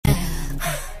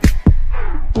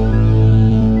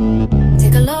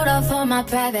my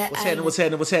private island. What's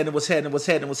happening?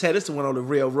 It's the one on the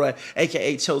real run,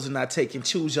 aka Chosen Not Taken.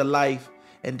 Choose your life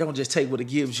and don't just take what it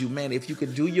gives you, man. If you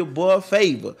can do your boy a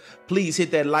favor, please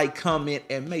hit that like, comment,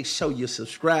 and make sure you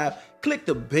subscribe. Click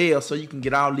the bell so you can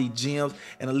get all these gems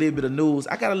and a little bit of news.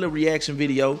 I got a little reaction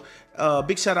video.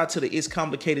 Big shout out to the It's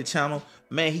Complicated channel.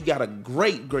 Man, he got a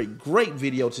great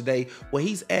video today where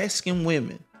he's asking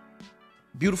women,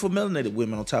 beautiful melanated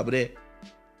women on top of that,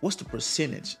 what's the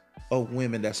percentage of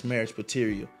women that's marriage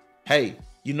material? Hey,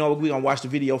 you know, we're gonna watch the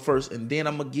video first and then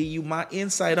I'm gonna give you my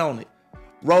insight on it.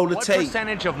 Roll the tape. What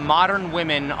percentage of modern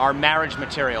women are marriage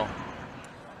material?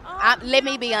 Let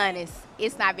me be honest.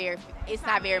 It's not very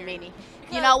many.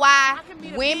 You know why?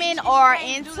 Women are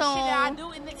in tune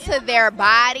to their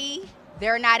body.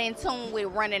 They're not in tune with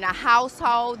running a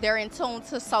household. They're in tune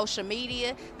to social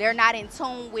media. They're not in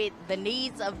tune with the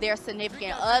needs of their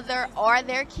significant other or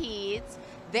their kids.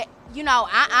 That, you know,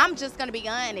 I'm just gonna be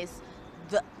honest.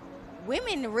 The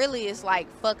women really is like,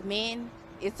 fuck men.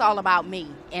 It's all about me.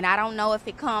 And I don't know if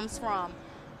it comes from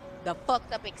the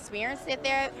fucked up experience that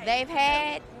they've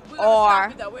had,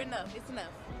 or we're enough. It's enough.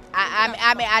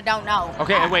 I mean, I don't know.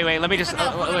 Okay, wait. Let me just wait.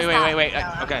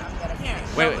 Okay,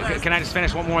 wait. Can I just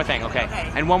finish one more thing? Okay,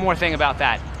 and one more thing about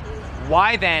that.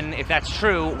 Why then, if that's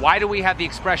true, why do we have the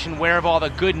expression "Where have all the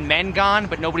good men gone?"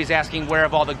 but nobody's asking "Where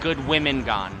have all the good women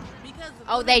gone"?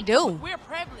 Oh, they do. We're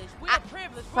privileged.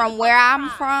 From where I'm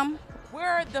from,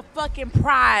 we're the fucking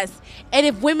prize. And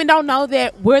if women don't know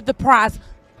that we're the prize,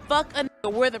 fuck a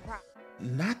nigga, we're the prize.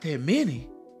 Not that many.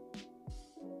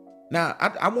 Now,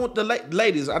 I want the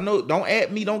ladies, I know, don't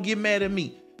at me, don't get mad at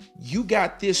me. You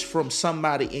got this from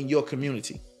somebody in your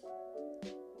community.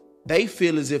 They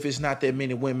feel as if it's not that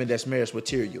many women that's marriage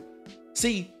material.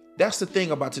 See, that's the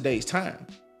thing about today's time.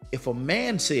 If a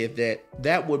man said that,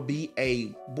 that would be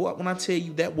when I tell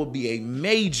you, that would be a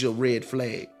major red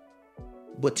flag.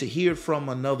 But to hear it from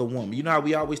another woman, you know how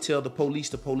we always tell the police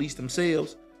to police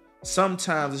themselves?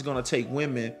 Sometimes it's going to take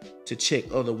women to check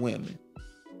other women.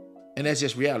 And that's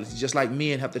just reality. Just like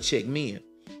men have to check men.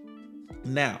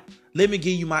 Now, let me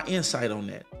give you my insight on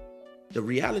that. The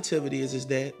reality of it is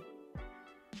that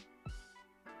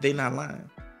they're not lying.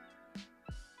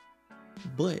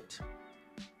 But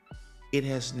it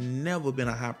has never been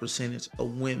a high percentage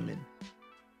of women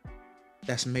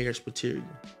that's marriage material.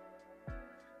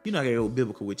 You know, I gotta go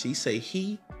biblical with you. He say,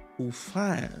 he who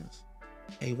finds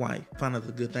a wife, findeth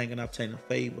a good thing and obtain a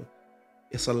favor.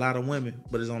 It's a lot of women,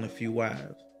 but it's only a few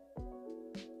wives.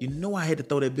 You know, I had to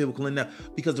throw that biblical in there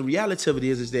because the reality of it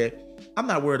is that I'm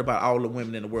not worried about all the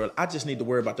women in the world. I just need to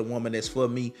worry about the woman that's for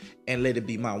me and let it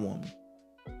be my woman.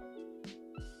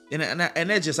 And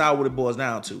that's just all what it boils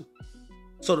down to.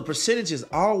 So the percentage is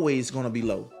always going to be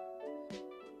low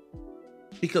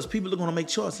because people are going to make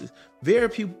choices. Very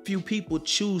few people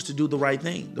choose to do the right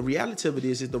thing. The reality of it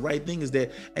is the right thing is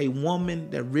that a woman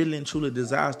that really and truly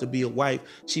desires to be a wife,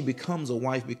 she becomes a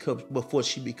wife before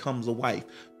she becomes a wife.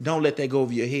 Don't let that go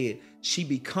over your head. She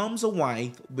becomes a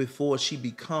wife before she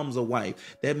becomes a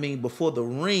wife. That means before the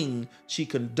ring, she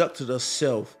conducted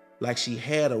herself like she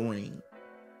had a ring.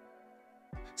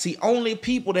 See, only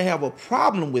people that have a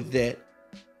problem with that,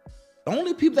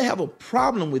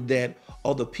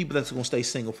 are the people that's going to stay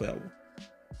single forever.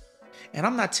 And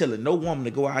I'm not telling no woman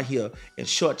to go out here and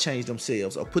shortchange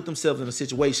themselves or put themselves in a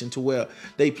situation to where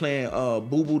they playing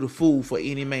boo-boo the fool for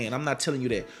any man. I'm not telling you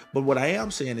that. But what I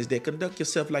am saying is that conduct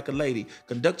yourself like a lady.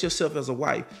 Conduct yourself as a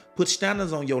wife. Put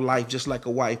standards on your life just like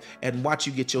a wife and watch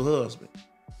you get your husband.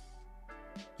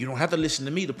 You don't have to listen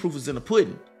to me. The proof is in the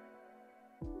pudding.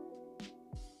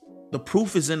 The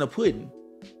proof is in the pudding.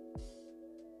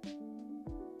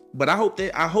 But I hope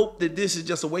that this is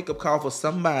just a wake-up call for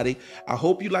somebody. I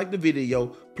hope you like the video.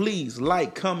 Please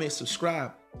like, comment,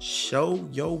 subscribe. Show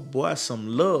your boy some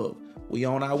love. We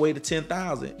on our way to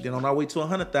 10,000. Then on our way to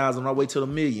 100,000. On our way to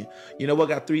 1 million. You know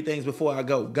what? I got 3 things before I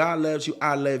go. God loves you.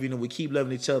 I love you. And we keep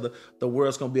loving each other. The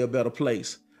world's going to be a better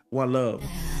place. One love.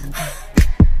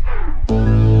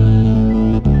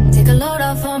 Take a load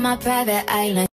off on my private island.